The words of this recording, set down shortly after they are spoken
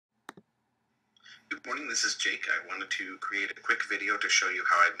Good morning, this is Jake. I wanted to create a quick video to show you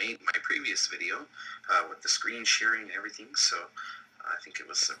how I made my previous video with the screen sharing and everything. So I think it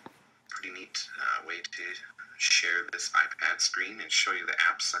was a pretty neat way to share this iPad screen and show you the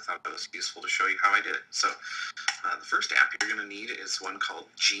apps. I thought it was useful to show you how I did it. So the first app you're going to need is one called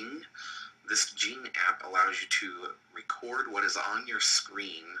Jing. This Jing app allows you to record what is on your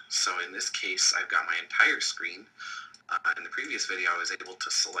screen. So in this case, I've got my entire screen. In the previous video, I was able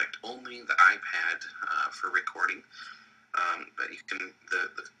to select only the iPad for recording, but you can. The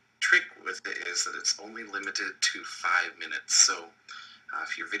trick with it is that it's only limited to 5 minutes. So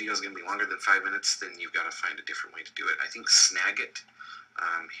if your video is going to be longer than 5 minutes, then you've got to find a different way to do it. I think Snagit,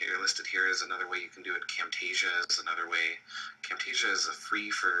 here listed here, is another way you can do it. Camtasia is another way. Camtasia is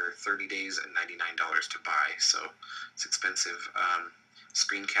free for 30 days and $99 to buy, so it's expensive.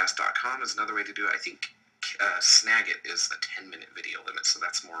 Screencast.com is another way to do it. I think Snagit is the 10-minute video limit, so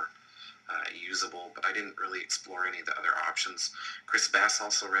that's more usable, but I didn't really explore any of the other options. Chris Bass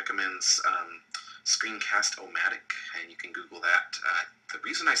also recommends Screencast-O-Matic, and you can Google that. The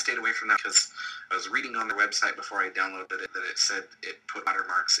reason I stayed away from that because I was reading on their website before I downloaded it that it said it put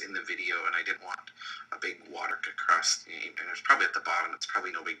watermarks in the video, and I didn't want a big watermark across, and it's probably at the bottom. It's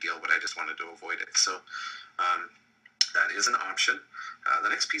probably no big deal, but I just wanted to avoid it. So that is an option. The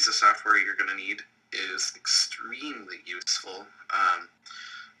next piece of software you're going to need is extremely useful.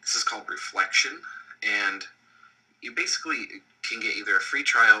 This is called Reflection, and you basically can get either a free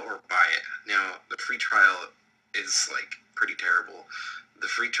trial or buy it. Now, the free trial is like pretty terrible. The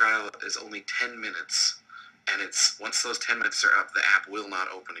free trial is only 10 minutes, and it's once those 10 minutes are up, the app will not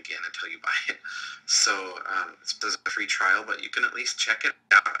open again until you buy it. So it's a free trial, but you can at least check it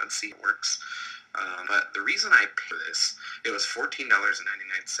out and see it works. But the reason I paid for this, it was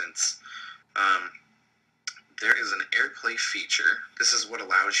 $14.99. There is an AirPlay feature. This is what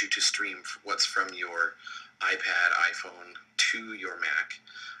allows you to stream what's from your iPad, iPhone to your Mac.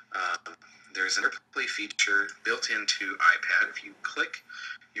 There's an AirPlay feature built into iPad. If you click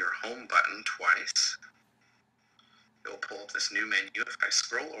your home button twice, it'll pull up this new menu. If I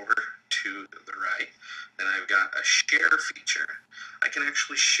scroll over to the right, then I've got a share feature. I can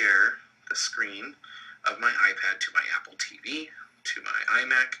actually share the screen of my iPad to my Apple TV, to my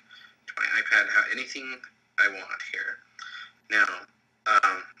iMac, to my iPad, anything I want here. Now,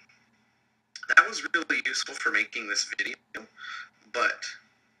 that was really useful for making this video, but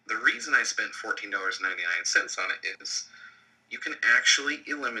the reason I spent $14.99 on it is you can actually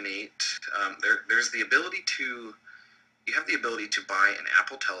eliminate, there's the ability to, you have the ability to buy an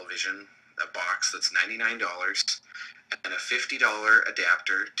Apple television, a box that's $99, and a $50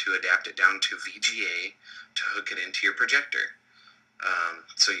 adapter to adapt it down to VGA to hook it into your projector.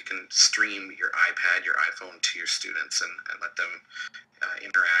 So you can stream your iPad, your iPhone to your students and let them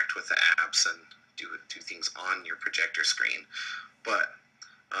interact with the apps and do things on your projector screen. But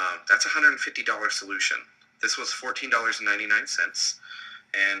that's a $150 solution. This was $14.99,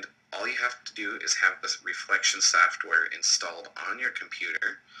 and all you have to do is have this Reflection software installed on your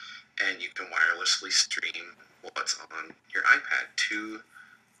computer, and you can wirelessly stream what's on your iPad to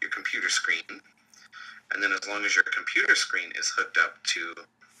your computer screen. And then as long as your computer screen is hooked up to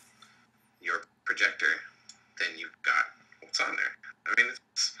your projector, then you've got what's on there. I mean,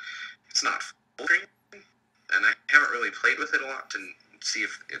 it's not full screen, and I haven't really played with it a lot to see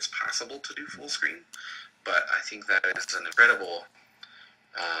if it's possible to do full screen, but I think that is an incredible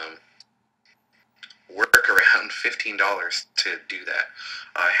workaround, $15 to do that.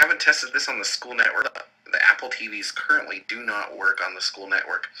 I haven't tested this on the school network. The Apple TVs currently do not work on the school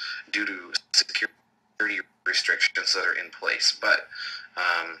network due to security restrictions that are in place, but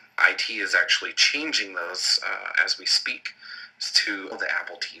IT is actually changing those as we speak to the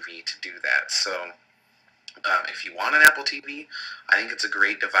Apple TV to do that. So if you want an Apple TV, I think it's a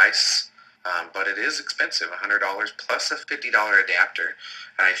great device, but it is expensive, $100 plus a $50 adapter,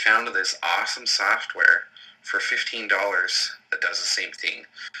 and I found this awesome software for $15 that does the same thing.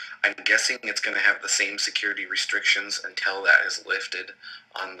 I'm guessing it's going to have the same security restrictions until that is lifted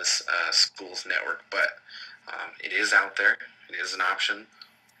on this school's network, but it is out there. It is an option.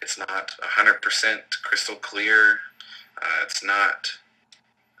 It's not 100% crystal clear. It's not,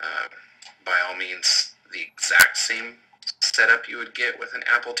 by all means, the exact same setup you would get with an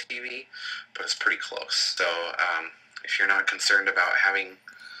Apple TV, but it's pretty close. So if you're not concerned about having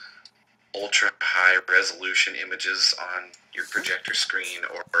ultra high resolution images on your projector screen,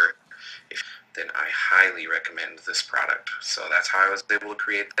 then I highly recommend this product. So that's how I was able to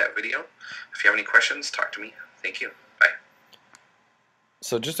create that video. If you have any questions, talk to me. Thank you. Bye.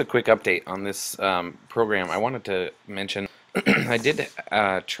 So just a quick update on this program. I wanted to mention I did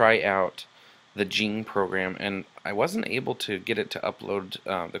try out the Jing program, and I wasn't able to get it to upload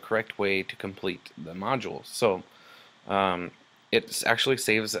the correct way to complete the module. So it actually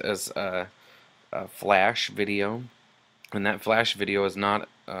saves as a Flash video, and that Flash video is not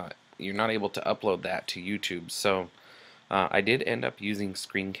you're not able to upload that to YouTube. So I did end up using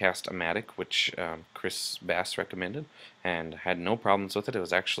Screencast-O-Matic, which Chris Bass recommended, and had no problems with it. It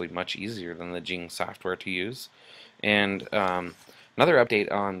was actually much easier than the Jing software to use. And another update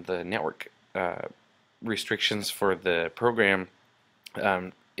on the network restrictions for the program,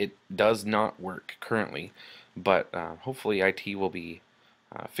 it does not work currently, but hopefully IT will be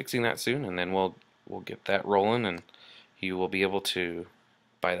fixing that soon, and then we'll get that rolling, and you will be able to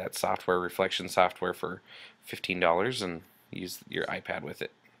buy that software, reflection software, for $15 and use your iPad with it.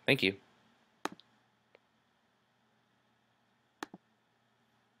 Thank you.